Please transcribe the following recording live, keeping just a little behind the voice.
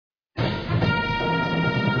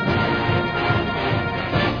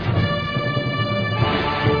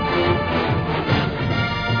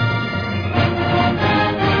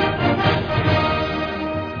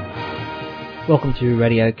Welcome to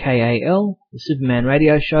Radio KAL, the Superman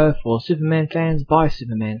radio show for Superman fans by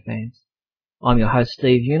Superman fans. I'm your host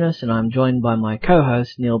Steve Eunice, and I'm joined by my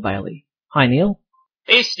co-host Neil Bailey. Hi Neil.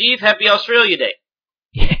 Hey Steve, happy Australia Day.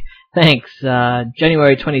 Yeah, thanks.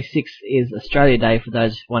 January 26th is Australia Day for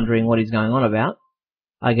those wondering what he's going on about.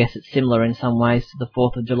 I guess it's similar in some ways to the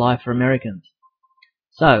 4th of July for Americans.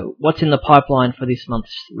 So, what's in the pipeline for this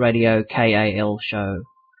month's Radio KAL show?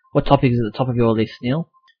 What topic is at the top of your list, Neil?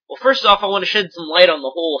 Well, first off, I want to shed some light on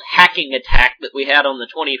the whole hacking attack that we had on the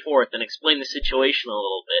 24th and explain the situation a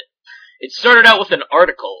little bit. It started out with an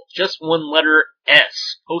article, just one letter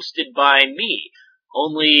S, posted by me.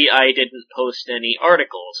 Only I didn't post any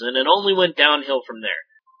articles, and it only went downhill from there.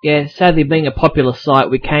 Yeah, sadly, being a popular site,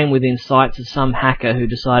 we came within sight of some hacker who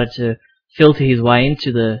decided to filter his way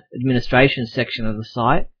into the administration section of the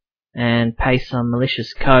site and paste some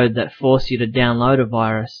malicious code that forced you to download a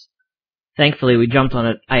virus. Thankfully, we jumped on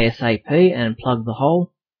it ASAP and plugged the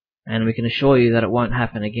hole, and we can assure you that it won't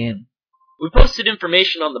happen again. We posted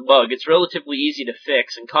information on the bug. It's relatively easy to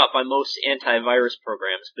fix and caught by most antivirus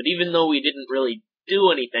programs, but even though we didn't really do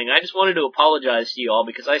anything, I just wanted to apologize to you all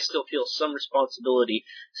because I still feel some responsibility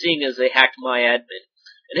seeing as they hacked my admin.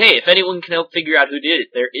 And hey, if anyone can help figure out who did it,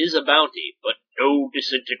 there is a bounty, but no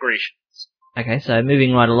disintegrations. Okay, so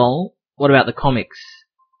moving right along, what about the comics?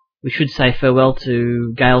 We should say farewell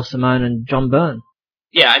to Gail Simone and John Byrne.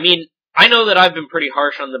 Yeah, I know that I've been pretty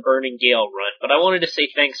harsh on the Byrne and Gale run, but I wanted to say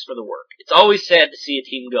thanks for the work. It's always sad to see a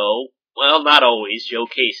team go. Well, not always, Joe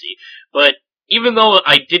Casey. But even though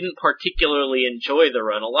I didn't particularly enjoy the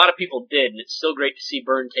run, a lot of people did, and it's still great to see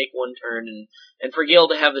Byrne take one turn and for Gale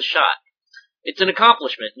to have the shot. It's an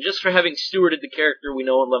accomplishment, and just for having stewarded the character we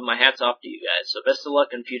know and love, my hat's off to you guys, so best of luck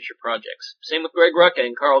on future projects. Same with Greg Rucka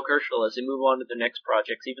and Carl Kerschel as they move on to their next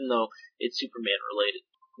projects, even though it's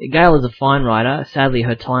Superman-related. Gail is a fine writer. Sadly,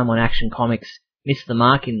 her time on Action Comics missed the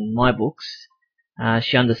mark in my books.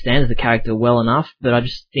 She understands the character well enough, but I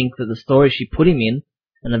just think that the story she put him in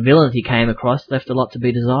and the villains he came across left a lot to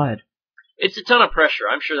be desired. It's a ton of pressure.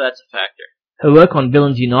 I'm sure that's a factor. Her work on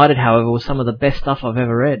Villains United, however, was some of the best stuff I've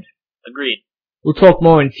ever read. Agreed. We'll talk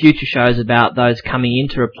more in future shows about those coming in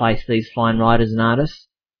to replace these fine writers and artists.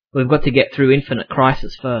 We've got to get through Infinite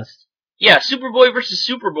Crisis first. Yeah, Superboy versus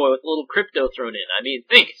Superboy with a little crypto thrown in.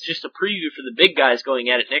 Think, it's just a preview for the big guys going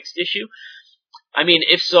at it next issue.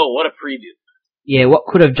 If so, what a preview. Yeah, what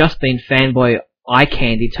could have just been fanboy eye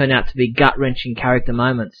candy turned out to be gut-wrenching character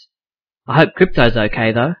moments. I hope Crypto's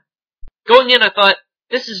okay, though. Going in, I thought,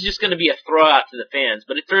 this is just going to be a throw-out to the fans,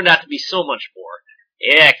 but it turned out to be so much more.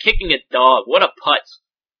 Yeah, kicking a dog, what a putz.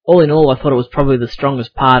 All in all, I thought it was probably the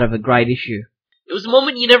strongest part of a great issue. It was a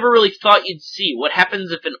moment you never really thought you'd see. What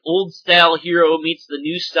happens if an old-style hero meets the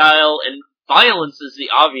new style, and violence is the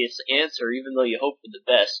obvious answer, even though you hope for the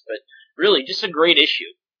best, but really, just a great issue.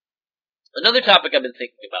 Another topic I've been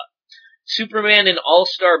thinking about. Superman and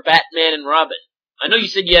All-Star Batman and Robin. I know you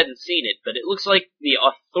said you hadn't seen it, but it looks like the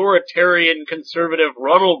authoritarian, conservative,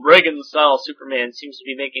 Ronald Reagan-style Superman seems to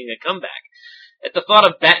be making a comeback. At the thought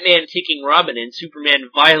of Batman taking Robin in, Superman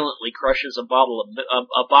violently crushes a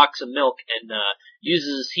box of milk and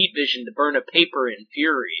uses his heat vision to burn a paper in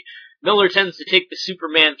fury. Miller tends to take the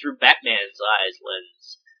Superman through Batman's eyes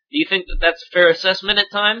lens. Do you think that that's a fair assessment at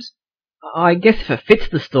times? I guess if it fits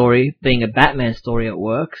the story, being a Batman story, it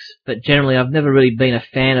works, but generally I've never really been a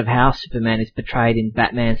fan of how Superman is portrayed in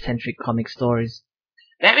Batman-centric comic stories.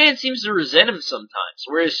 Batman seems to resent him sometimes,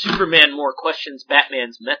 whereas Superman more questions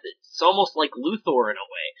Batman's methods. It's almost like Luthor in a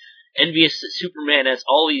way, envious that Superman has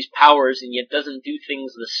all these powers and yet doesn't do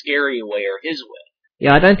things the scary way or his way.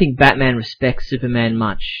 Yeah, I don't think Batman respects Superman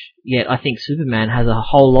much, yet I think Superman has a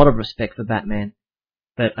whole lot of respect for Batman.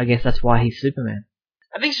 But I guess that's why he's Superman.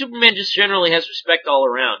 I think Superman just generally has respect all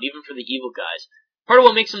around, even for the evil guys. Part of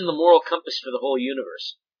what makes him the moral compass for the whole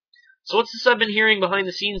universe. So what's this I've been hearing behind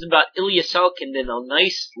the scenes about Ilya Salkind in a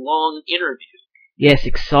nice, long interview? Yes,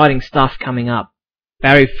 exciting stuff coming up.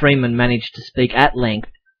 Barry Freeman managed to speak at length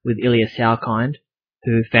with Ilya Salkind,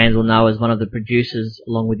 who fans will know as one of the producers,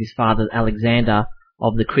 along with his father Alexander,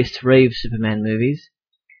 of the Chris Reeve Superman movies,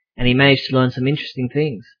 and he managed to learn some interesting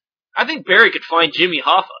things. I think Barry could find Jimmy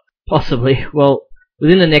Hoffa. Possibly. Well,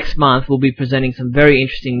 within the next month we'll be presenting some very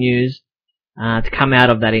interesting news to come out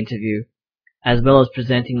of that interview, as well as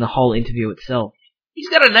presenting the whole interview itself. He's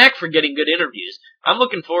got a knack for getting good interviews. I'm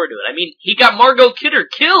looking forward to it. He got Margot Kidder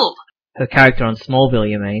killed! Her character on Smallville,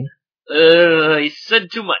 you mean? He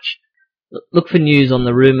said too much. Look for news on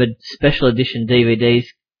the rumoured special edition DVDs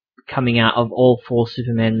coming out of all 4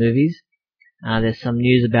 Superman movies. There's some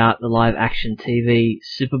news about the live-action TV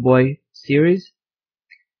Superboy series.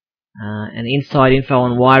 and inside info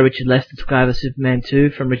on why Richard Lester took over Superman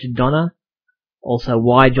 2 from Richard Donner, also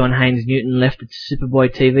why John Haynes Newton left the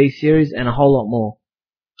Superboy TV series, and a whole lot more.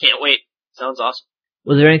 Can't wait. Sounds awesome.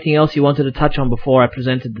 Was there anything else you wanted to touch on before I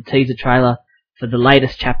presented the teaser trailer for the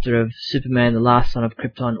latest chapter of Superman the Last Son of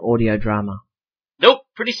Krypton audio drama? Nope,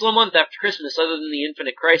 pretty slow month after Christmas other than the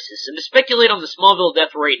Infinite Crisis, and to speculate on the Smallville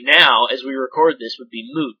death right now as we record this would be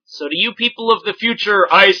moot. So to you people of the future,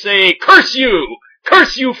 I say, curse you!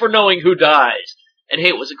 Curse you for knowing who dies! And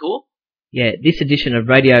hey, was it cool? Yeah, this edition of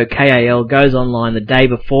Radio KAL goes online the day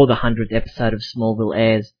before the 100th episode of Smallville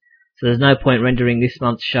airs, so there's no point rendering this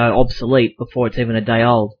month's show obsolete before it's even a day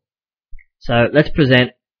old. So let's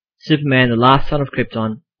present Superman the Last Son of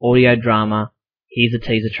Krypton audio drama. Here's a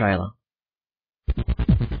teaser trailer.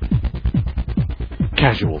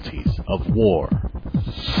 Casualties of war.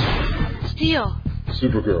 Steel.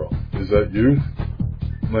 Supergirl, is that you?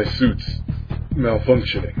 My suit's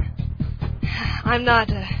malfunctioning. I'm not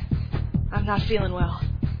feeling well.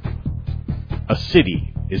 A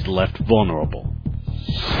city is left vulnerable.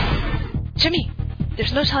 Jimmy,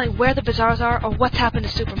 there's no telling where the Bazaars are or what's happened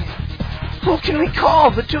to Superman. Who can we call?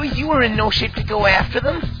 The two of you are in no shape to go after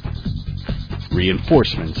them.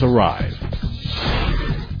 Reinforcements arrive.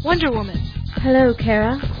 Wonder Woman. Hello,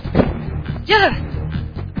 Kara. Yeah!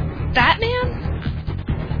 Batman?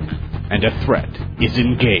 And a threat is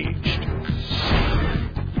engaged.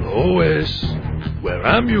 Lois! Where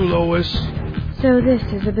am you, Lois? So this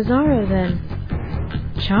is a Bizarro then.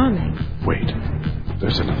 Charming. Wait,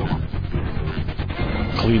 there's another one.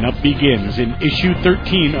 Cleanup begins in issue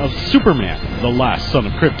 13 of Superman, the Last Son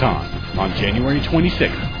of Krypton, on January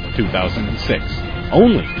 26th, 2006.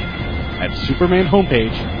 Only at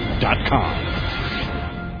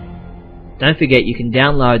supermanhomepage.com. Don't forget you can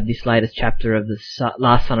download this latest chapter of the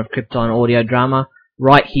Last Son of Krypton audio drama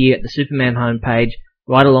right here at the Superman homepage,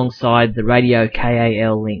 right alongside the Radio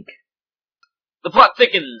KAL link. The plot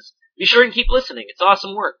thickens. Be sure and keep listening. It's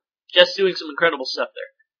awesome work. Jeff's doing some incredible stuff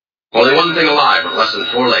there. Only one thing alive with less than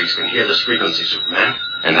 4 legs can hear this frequency, Superman,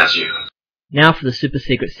 and that's you. Now for the super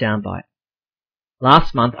secret soundbite.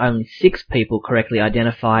 Last month, only 6 people correctly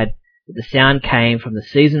identified that the sound came from the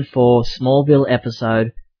Season 4 Smallville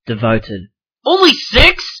episode, Devoted. Only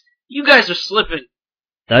 6? You guys are slipping.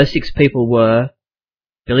 Those 6 people were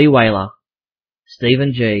Billy Whaler,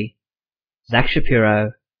 Stephen G., Zach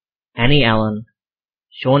Shapiro, Annie Allen,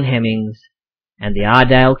 Sean Hemmings, and the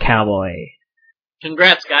Ardale Cowboy.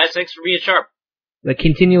 Congrats, guys. Thanks for being sharp. We're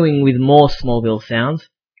continuing with more Smallville sounds,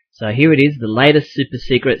 so here it is, the latest super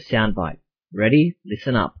secret soundbite. Ready?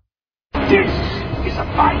 Listen up. This is a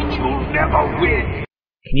fight you'll never win.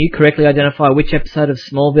 Can you correctly identify which episode of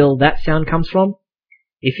Smallville that sound comes from?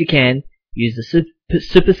 If you can, use the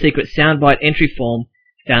super secret soundbite entry form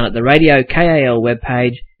found at the Radio KAL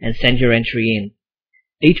webpage and send your entry in.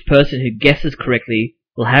 Each person who guesses correctly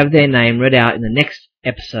will have their name read out in the next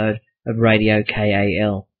episode of Radio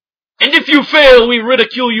KAL. And if you fail, we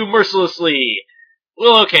ridicule you mercilessly.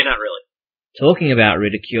 Well, okay, not really. Talking about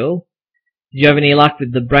ridicule, did you have any luck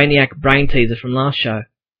with the Brainiac brain teaser from last show?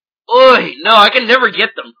 Oi, no, I can never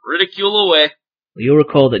get them. Ridicule away. Well, you'll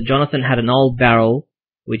recall that Jonathan had an old barrel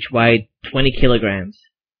which weighed 20 kilograms.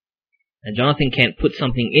 And Jonathan Kent put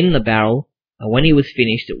something in the barrel, and when he was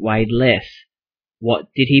finished it weighed less.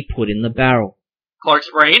 What did he put in the barrel? Clark's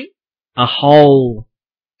brain? A hole.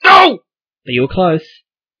 No! But you were close.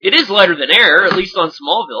 It is lighter than air, at least on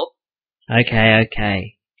Smallville.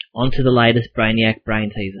 Okay. On to the latest Brainiac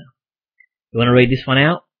brain teaser. You want to read this one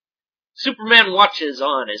out? Superman watches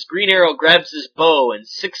on as Green Arrow grabs his bow and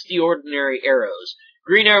 60 ordinary arrows.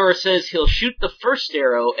 Green Arrow says he'll shoot the first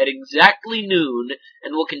arrow at exactly noon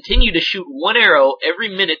and will continue to shoot 1 arrow every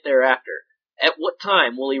minute thereafter. At what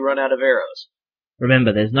time will he run out of arrows?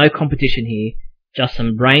 Remember, there's no competition here, just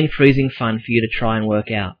some brain-freezing fun for you to try and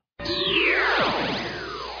work out.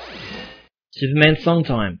 Superman song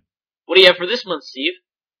time. What do you have for this month, Steve?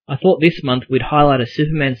 I thought this month we'd highlight a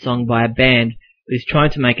Superman song by a band who's trying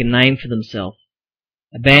to make a name for themselves.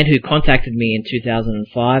 A band who contacted me in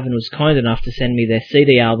 2005 and was kind enough to send me their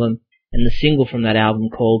CD album and the single from that album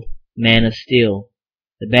called Man of Steel.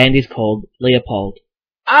 The band is called Leopold.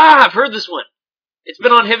 Ah, I've heard this one. It's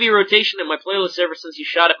been on heavy rotation in my playlist ever since you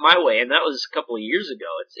shot it my way, and that was a couple of years ago.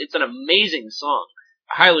 It's an amazing song.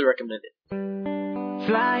 I highly recommend it.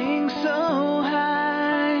 Flying so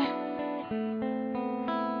high,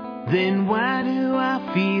 then why do I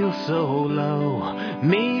feel so low?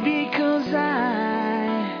 Maybe 'cause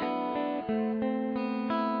I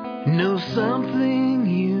know something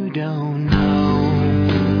you don't know.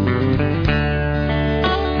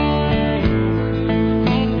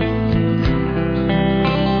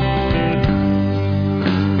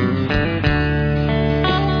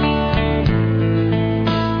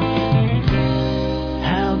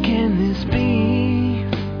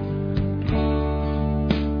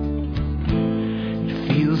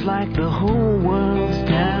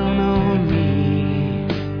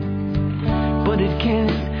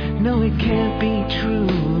 no, it can't be true.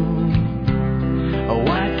 Oh,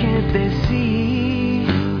 why can't they see?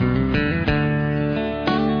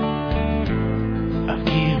 I've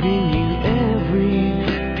given you every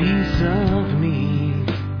piece of me.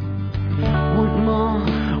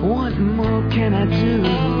 What more can I do?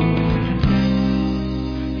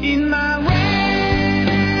 In my way.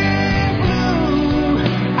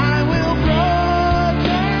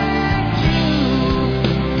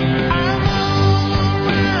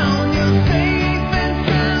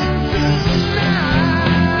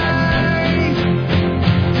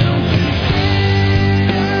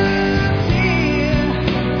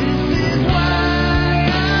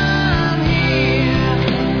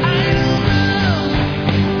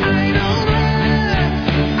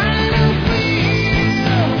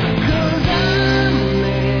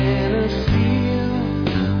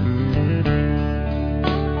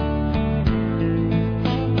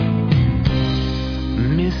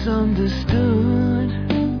 Misunderstood.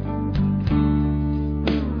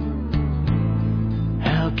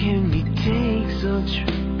 How can we take such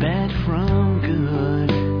bad from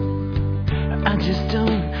good? I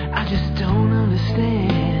just don't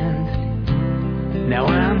understand. Now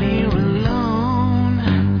I'm here alone,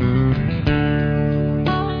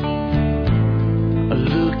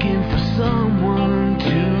 looking for someone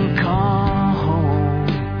to call home.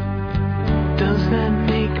 Does that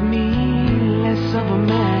make me less of a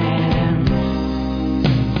man?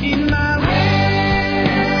 In my room,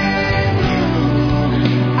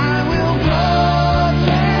 I will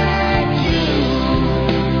protect you.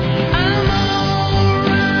 I'm all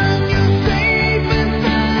around you, safe and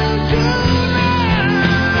sound tonight.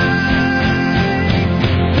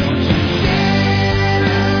 Don't you shed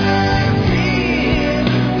a tear.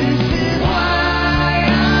 This is why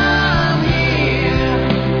I'm here.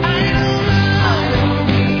 I don't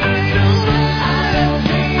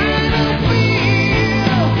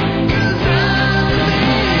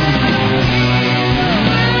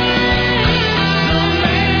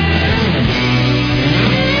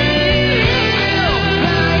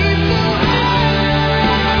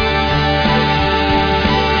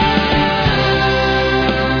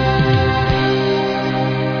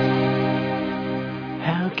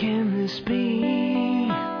How can this be?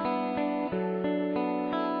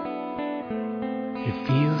 It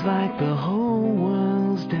feels like the whole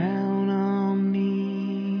world's down on me.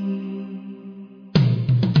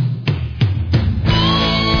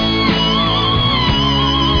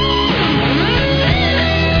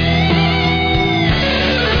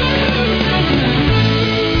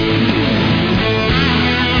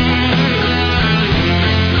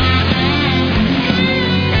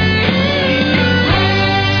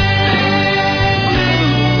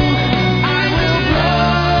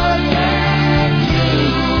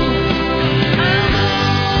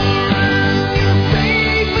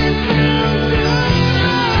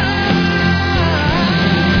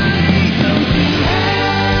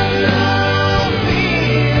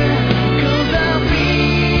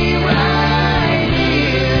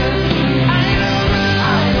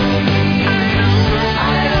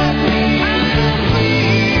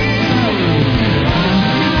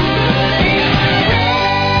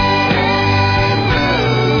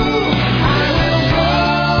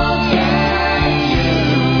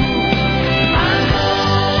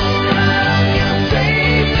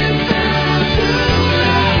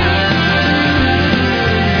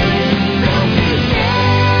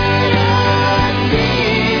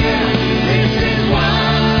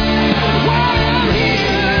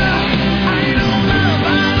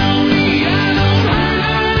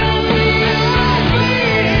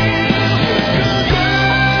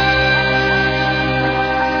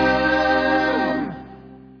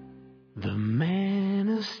 The Man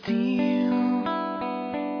of Steel.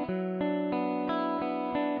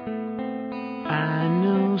 I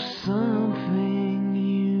know something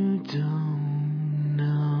you don't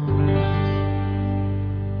know.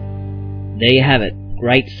 There you have it.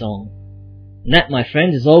 Great song. And that, my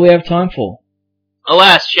friends, is all we have time for.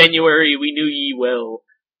 Alas, January, we knew ye well.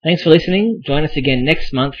 Thanks for listening. Join us again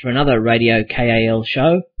next month for another Radio KAL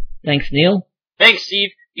show. Thanks, Neil. Thanks,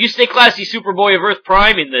 Steve. You stay classy, Superboy of Earth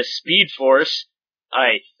Prime, in the Speed Force,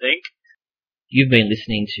 I think. You've been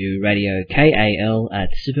listening to Radio KAL at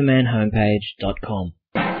supermanhomepage.com.